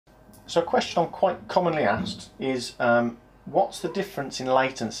So a question I'm quite commonly asked is what's the difference in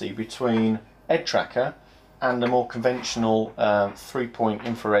latency between EDTracker and a more conventional 3-point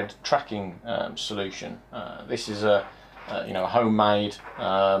infrared tracking solution. This is a homemade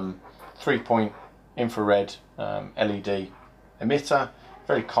 3-point infrared LED emitter,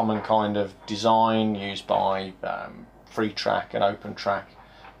 very common kind of design used by EDTracker and EDTracker.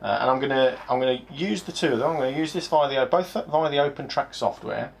 And I'm gonna use the two of them. I'm going to use this both via the EDTracker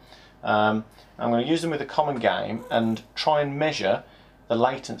software. I'm going to use them with a common game and try and measure the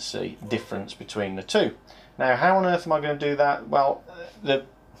latency difference between the two. Now, how on earth am I going to do that? Well, the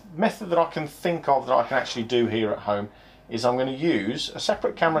method that I can think of that I can actually do here at home is I'm going to use a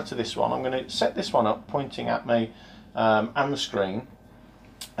separate camera to this one. I'm going to set this one up pointing at me and the screen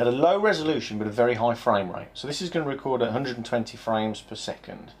at a low resolution but a very high frame rate. So this is going to record at 120 frames per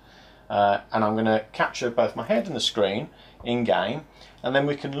second. And I'm going to capture both my head and the screen in game, and then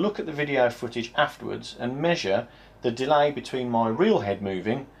we can look at the video footage afterwards and measure the delay between my real head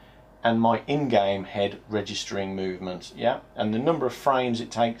moving and my in-game head registering movement. Yeah, and the number of frames it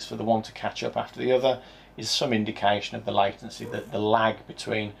takes for the one to catch up after the other is some indication of the latency, the lag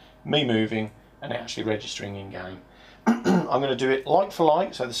between me moving and actually registering in game. I'm going to do it like for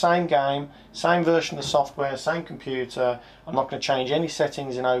like, so the same game, same version of the software, same computer. I'm not going to change any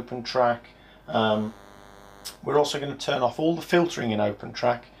settings in EDTracker. We're also going to turn off all the filtering in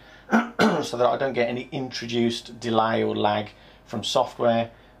EDTracker so that I don't get any introduced delay or lag from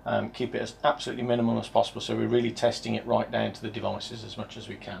software. Keep it as absolutely minimal as possible, so we're really testing it right down to the devices as much as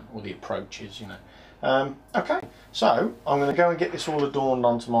we can, or the approaches, you know. Okay, so I'm going to go and get this all adorned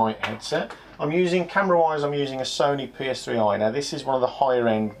onto my headset. I'm using, camera-wise, I'm using a Sony PS3i. Now this is one of the higher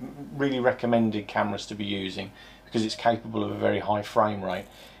end, really recommended cameras to be using because it's capable of a very high frame rate.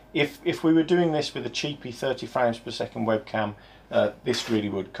 If we were doing this with a cheapy 30 frames per second webcam, this really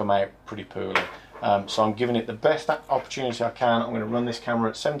would come out pretty poorly. So I'm giving it the best opportunity I can. I'm going to run this camera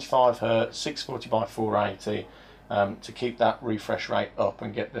at 75 Hz, 640 by 480 to keep that refresh rate up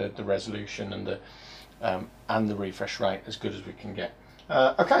and get the resolution and the refresh rate as good as we can get.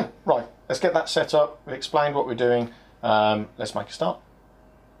 Okay, right, let's get that set up. We've explained what we're doing. Let's make a start.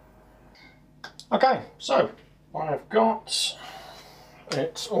 Okay, so I've got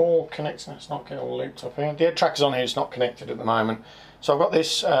it's all connected. It's not getting all looped up here. The EDTracker's on here, it's not connected at the moment. So I've got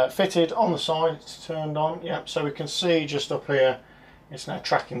this fitted on the side, it's turned on. Yep, so we can see just up here, it's now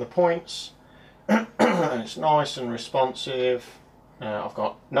tracking the points. And it's nice and responsive. I've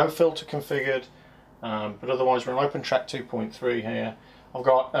got no filter configured, but otherwise we're in EDTracker 2.3 here. I've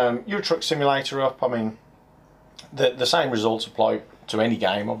got EDTracker Simulator up. I mean, the same results apply to any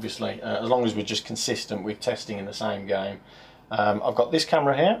game, obviously, as long as we're just consistent with testing in the same game. I've got this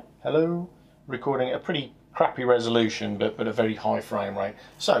camera here, hello, recording at a pretty crappy resolution, but a very high frame rate.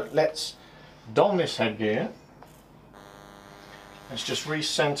 So let's don this headgear. Let's just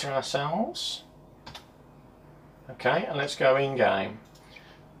recenter ourselves. Okay, and let's go in game.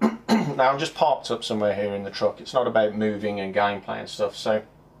 Now I'm just parked up somewhere here in the truck. It's not about moving and gameplay and stuff, so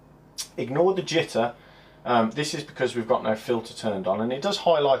ignore the jitter. This is because we've got no filter turned on, and it does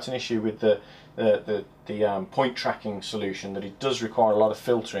highlight an issue with the point tracking solution, that it does require a lot of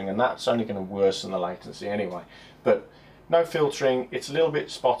filtering, and that's only going to worsen the latency anyway. But no filtering, it's a little bit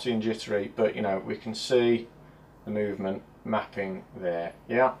spotty and jittery, but you know, we can see the movement mapping there.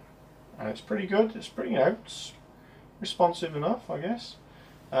 Yeah, and it's pretty good. It's pretty, you know, it's responsive enough, I guess.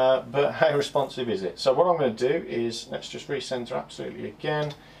 But how responsive is it? So what I'm going to do is, let's just recenter absolutely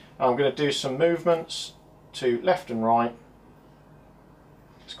again. I'm going to do some movements to left and right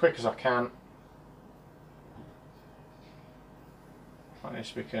as quick as I can. Like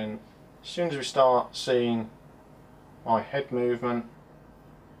this, we can, as soon as we start seeing my head movement,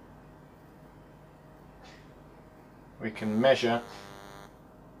 we can measure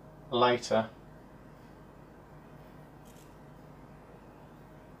later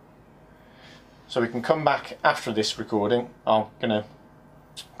so we can come back after this recording. I'm going to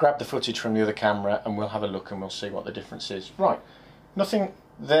grab the footage from the other camera and we'll have a look and we'll see what the difference is. Right, nothing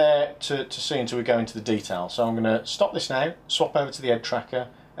there to see until we go into the detail, so I'm going to stop this now, swap over to the EDTracker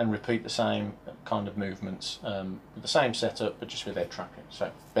and repeat the same kind of movements with the same setup but just with EDTracker,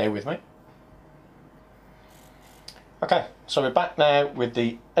 so bear with me. Okay, so we're back now with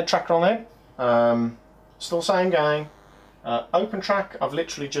the EDTracker on there. Still same game. EDTracker, I've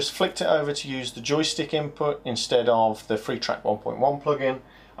literally just flicked it over to use the joystick input instead of the EDTracker 1.1 plugin.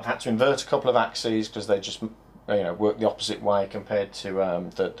 I've had to invert a couple of axes because they just, you know, work the opposite way compared to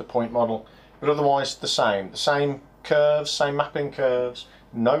the point model, but otherwise the same curves, same mapping curves,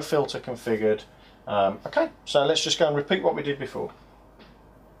 no filter configured. Okay, so let's just go and repeat what we did before.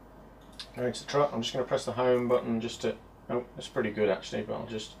 Go into the truck. I'm just going to press the home button just to. Oh, that's pretty good actually, but I'll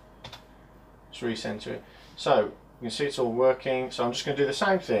just recenter it. So you can see it's all working. So I'm just going to do the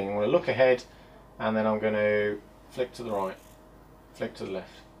same thing. I'm going to look ahead, and then I'm going to flick to the right, flick to the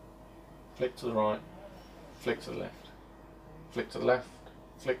left, flick to the right, flick to the left, flick to the left,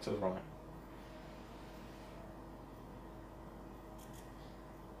 flick to the right.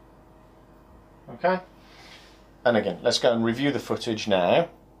 Okay, and again, let's go and review the footage now,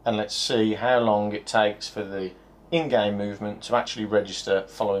 and let's see how long it takes for the in-game movement to actually register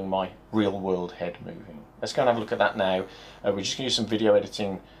following my real-world head moving. Let's go and have a look at that now. We're just going to use some video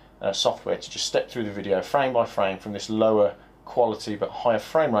editing software to just step through the video frame by frame from this lower quality but higher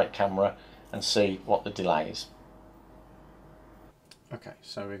frame rate camera and see what the delay is. Okay,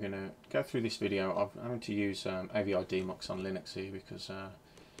 so we're going to go through this video. I'm having to use AVI Demux on Linux here because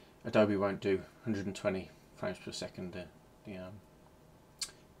Adobe won't do 120 frames per second, the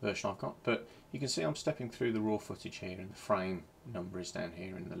version I've got, but you can see I'm stepping through the raw footage here, and the frame number is down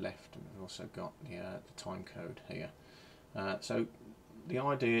here in the left, and we've also got the time code here. So the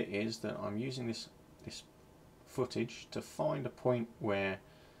idea is that I'm using this footage to find a point where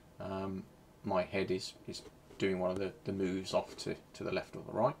my head is doing one of the moves off to the left or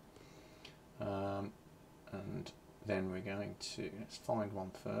the right, and then we're going to, let's find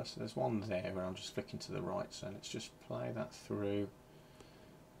one first. There's one there where I'm just flicking to the right, so let's just play that through.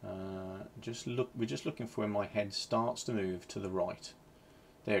 We're just looking for when my head starts to move to the right.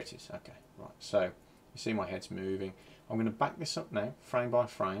 There it is. Okay, right. So you see my head's moving. I'm going to back this up now, frame by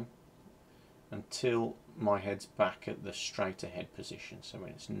frame, until my head's back at the straight ahead position. So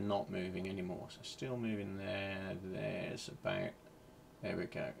when it's not moving anymore. So still moving there. There's about. There we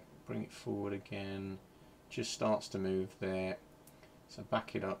go. Bring it forward again. Just starts to move there. So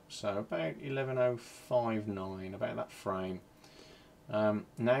back it up. So about 11:059, about that frame.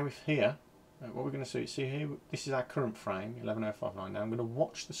 Now if here, what we're going to see here, this is our current frame, 11:059. Now I'm going to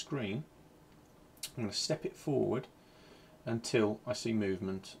watch the screen. I'm going to step it forward until I see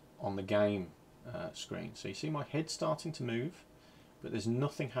movement on the game screen. So you see my head starting to move, but there's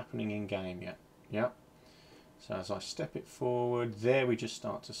nothing happening in game yet. Yeah. So as I step it forward, there we just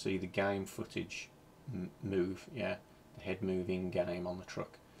start to see the game footage move. Yeah, the head moving game on the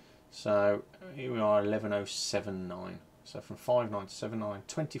truck. So here we are, 11:079. So from 59 to 79,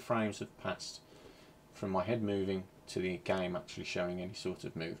 20 frames have passed from my head moving to the game actually showing any sort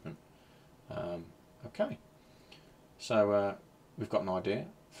of movement. Okay, so we've got an idea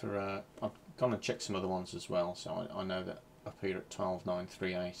for. I've gone and checked some other ones as well. So I know that up here at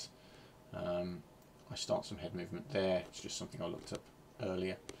 12:938, I start some head movement there. It's just something I looked up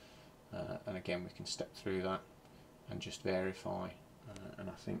earlier, and again we can step through that and just verify. And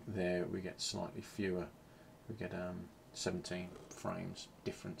I think there we get slightly fewer. We get 17 frames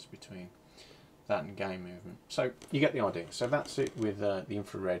difference between that and game movement. So you get the idea. So that's it with the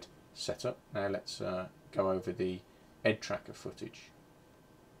infrared setup. Now let's go over the EDTracker footage.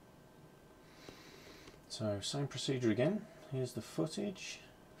 So same procedure again. Here's the footage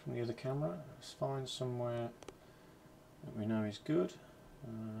from the other camera. Let's find somewhere that we know is good.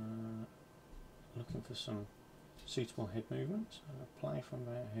 Looking for some suitable head movement. Play from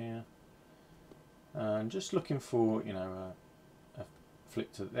about here. And just looking for, you know, a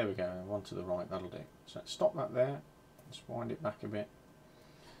flick to, there we go, one to the right, that'll do. So stop that there, let's wind it back a bit.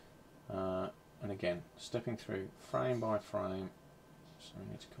 And again, stepping through frame by frame. So we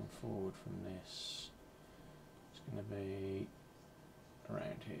need to come forward from this. It's going to be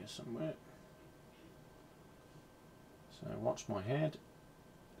around here somewhere. So watch my head,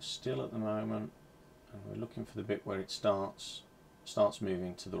 still at the moment, and we're looking for the bit where it starts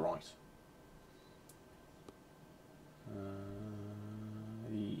moving to the right.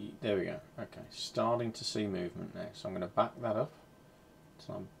 There we go. Okay, starting to see movement now. So I'm going to back that up.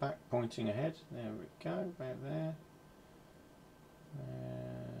 So I'm back pointing ahead. There we go, about there.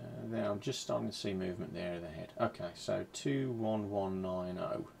 There, I'm just starting to see movement there of the head. Okay, so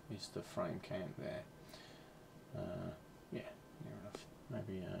 21190 is the frame count there. Yeah, near enough.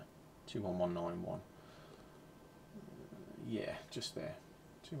 Maybe 21191. Yeah, just there.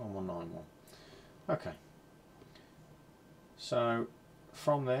 21191. Okay. So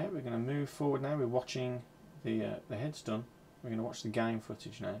from there we're going to move forward now. We're watching the head's done. We're going to watch the game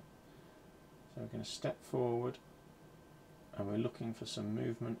footage now. So we're going to step forward and we're looking for some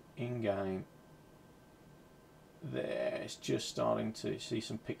movement in game. There, it's just starting to see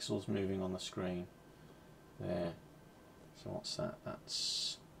some pixels moving on the screen. There. So what's that?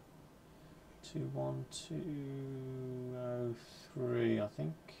 That's 21203, I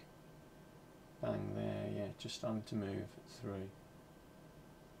think. Bang there, yeah, just starting to move at 3.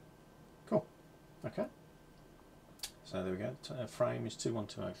 Okay, so there we go. Frame is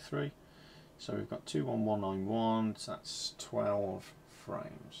 21203. So we've got 21191, so that's 12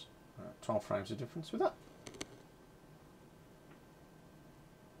 frames. 12 frames of difference with that.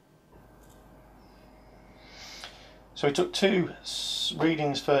 So we took two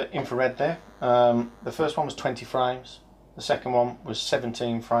readings for infrared there. The first one was 20 frames. The second one was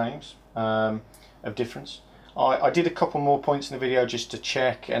 17 frames of difference. I did a couple more points in the video just to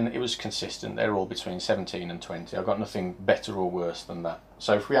check, and it was consistent. They're all between 17 and 20. I've got nothing better or worse than that.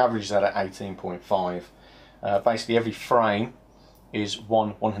 So if we average that at 18.5, basically every frame is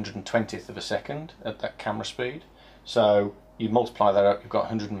 1/120th of a second at that camera speed. So you multiply that up, you've got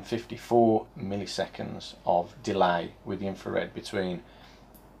 154 milliseconds of delay with the infrared between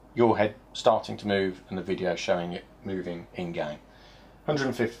your head starting to move and the video showing it moving in game.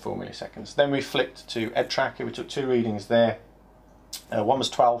 154 milliseconds. Then we flipped to EDTracker. We took two readings there. One was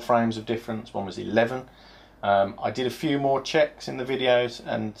 12 frames of difference, one was 11. I did a few more checks in the videos,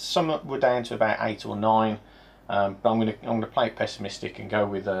 and some were down to about 8 or 9. But I'm going to play it pessimistic and go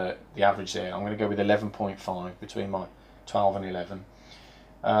with the average there. I'm going to go with 11.5 between my 12 and 11.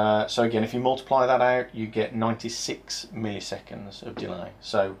 So again, if you multiply that out, you get 96 milliseconds of delay.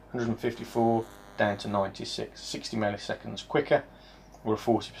 So 154 down to 96, 60 milliseconds quicker, or a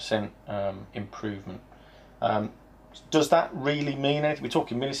 40% improvement. Does that really mean anything? We're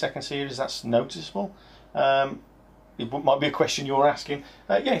talking milliseconds here. Is that noticeable? It might be a question you're asking.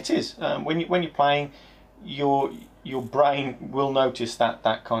 Yeah, it is. When you're playing, your brain will notice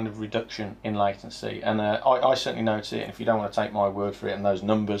that kind of reduction in latency, and I certainly notice it. And if you don't want to take my word for it and those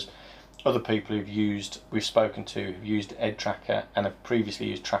numbers, other people we've spoken to who've used EDTracker and have previously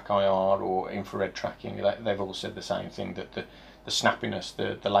used TrackIR or infrared tracking, they've all said the same thing, that the snappiness,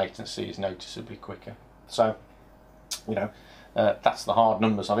 the latency is noticeably quicker. So, you know, that's the hard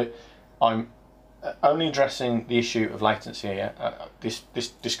numbers of it. I'm only addressing the issue of latency here. This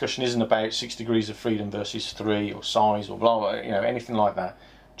discussion isn't about 6 degrees of freedom versus 3 or size or blah, blah, you know, anything like that.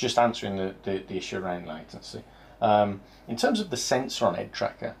 Just answering the issue around latency. In terms of the sensor on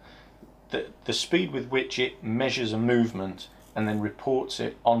EDTracker, the speed with which it measures a movement and then reports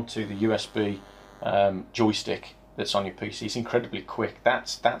it onto the USB joystick that's on your PC is incredibly quick.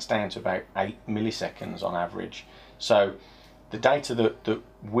 That's down to about 8 milliseconds on average. So the data that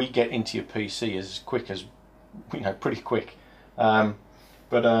we get into your PC is as quick as, you know, pretty quick.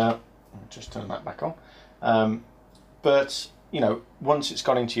 But I'll just turn that back on. But you know, once it's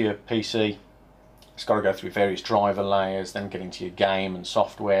got into your PC, it's got to go through various driver layers, then get into your game and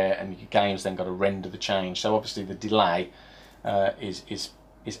software, and your game's then got to render the change. So obviously the delay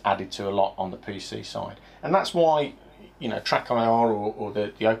is added to a lot on the PC side, and that's why, you know, TrackIR or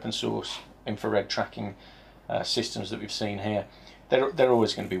the open source infrared tracking systems that we've seen here, they're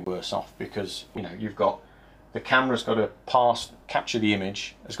always going to be worse off, because, you know, you've got the camera's got to capture the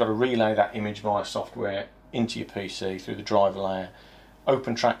image, it's got to relay that image via software into your PC through the driver layer.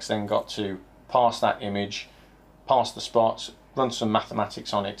 OpenTrack's then got to pass that image, pass the spots, run some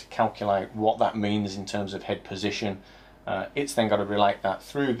mathematics on it to calculate what that means in terms of head position. It's then got to relate that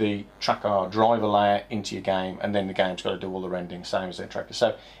through the TrackIR driver layer into your game, and then the game's got to do all the rendering, same as EDTracker.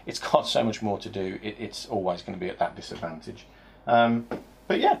 So it's got so much more to do. It's always going to be at that disadvantage.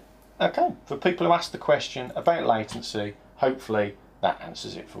 But yeah, okay. For people who ask the question about latency, hopefully that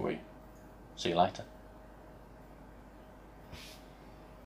answers it for you. See you later.